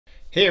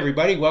Hey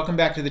everybody, welcome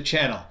back to the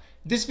channel.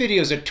 This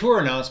video is a tour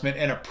announcement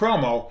and a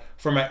promo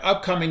for my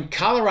upcoming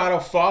Colorado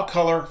Fall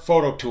Color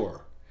Photo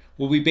Tour.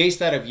 We'll be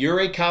based out of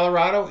Ouray,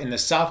 Colorado in the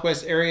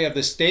southwest area of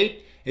the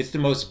state. It's the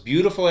most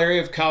beautiful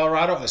area of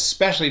Colorado,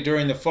 especially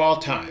during the fall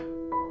time.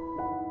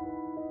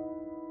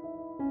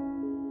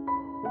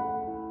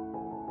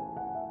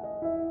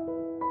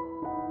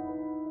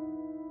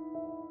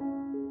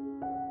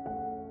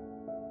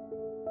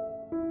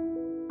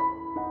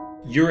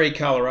 Ouray,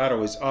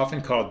 Colorado is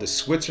often called the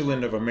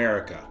Switzerland of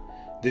America.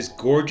 This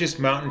gorgeous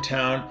mountain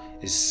town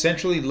is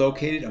centrally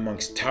located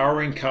amongst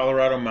towering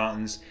Colorado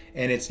mountains,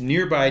 and it's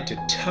nearby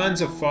to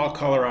tons of fall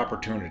color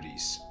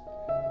opportunities.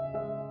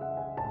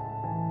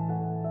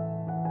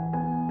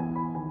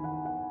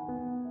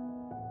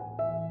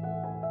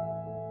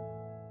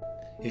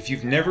 If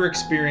you've never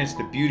experienced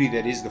the beauty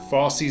that is the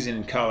fall season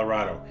in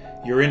Colorado,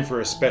 you're in for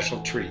a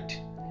special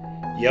treat.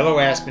 Yellow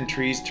aspen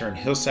trees turn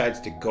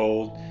hillsides to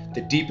gold.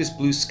 The deepest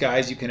blue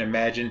skies you can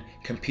imagine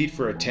compete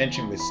for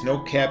attention with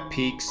snow-capped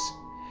peaks,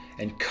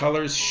 and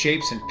colors,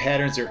 shapes, and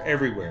patterns are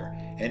everywhere,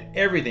 and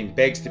everything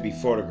begs to be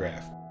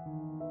photographed.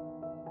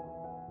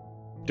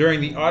 During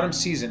the autumn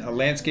season, a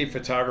landscape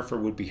photographer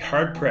would be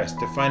hard-pressed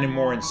to find a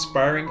more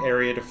inspiring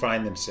area to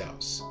find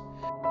themselves.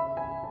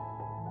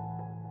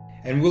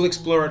 And we'll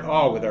explore it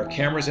all with our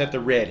cameras at the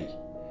ready.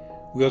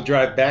 We'll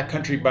drive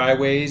backcountry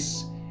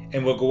byways,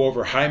 and we'll go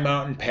over high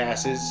mountain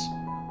passes.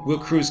 We'll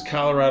cruise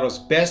Colorado's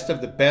best of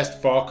the best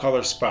fall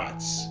color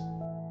spots.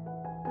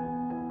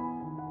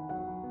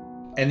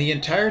 And the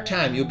entire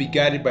time you'll be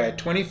guided by a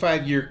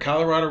 25-year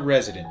Colorado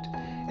resident,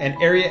 an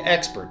area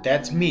expert,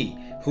 that's me,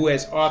 who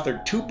has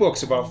authored 2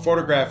 books about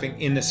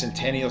photographing in the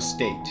Centennial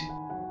State.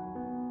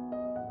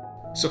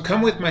 So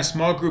come with my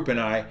small group and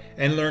I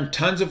and learn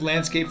tons of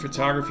landscape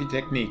photography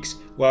techniques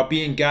while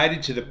being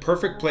guided to the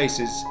perfect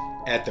places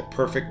at the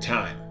perfect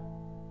time.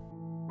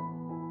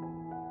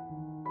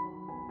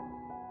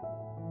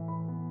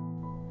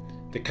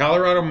 The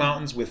Colorado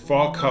mountains with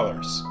fall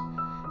colors.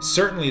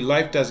 Certainly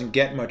life doesn't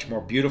get much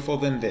more beautiful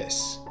than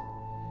this.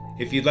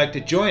 If you'd like to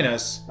join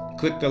us,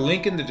 click the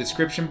link in the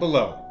description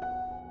below.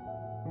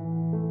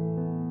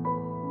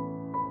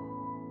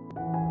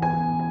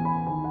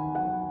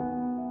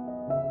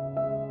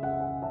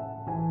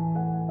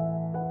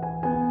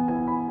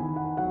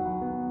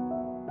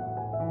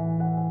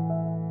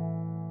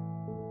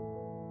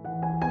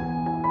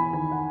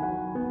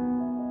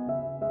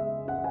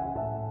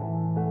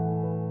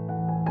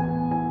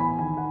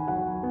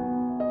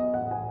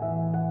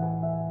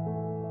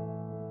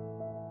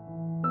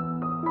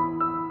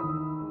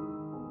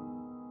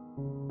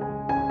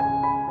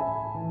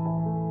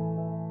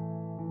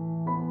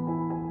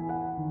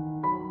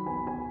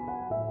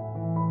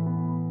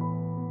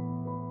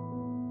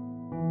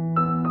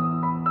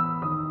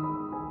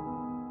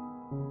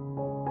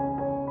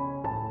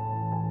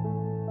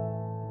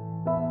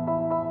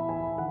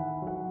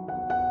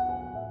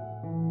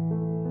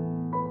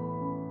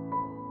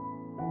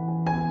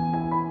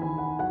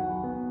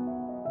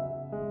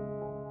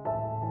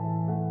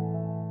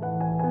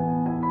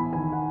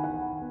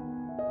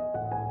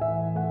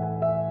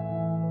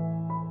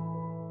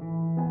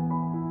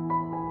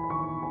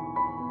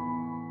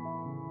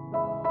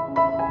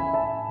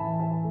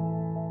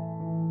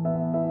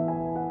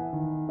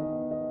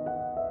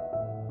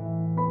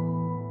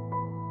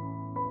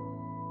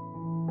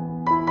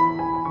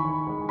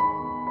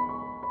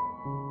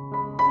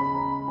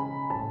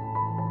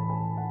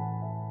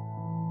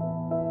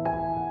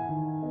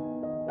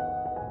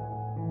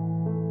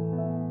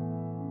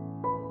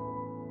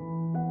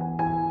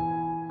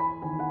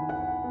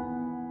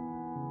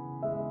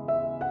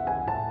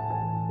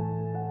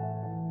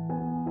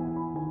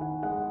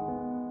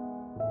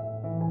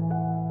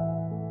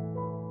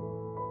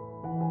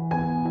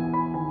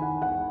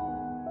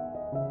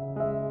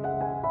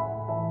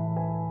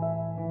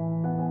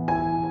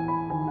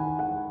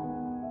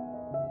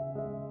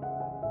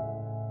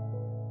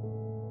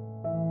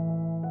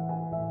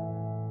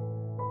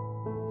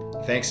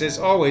 Thanks as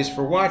always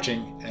for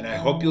watching, and I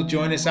hope you'll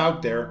join us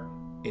out there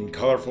in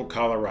colorful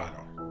Colorado.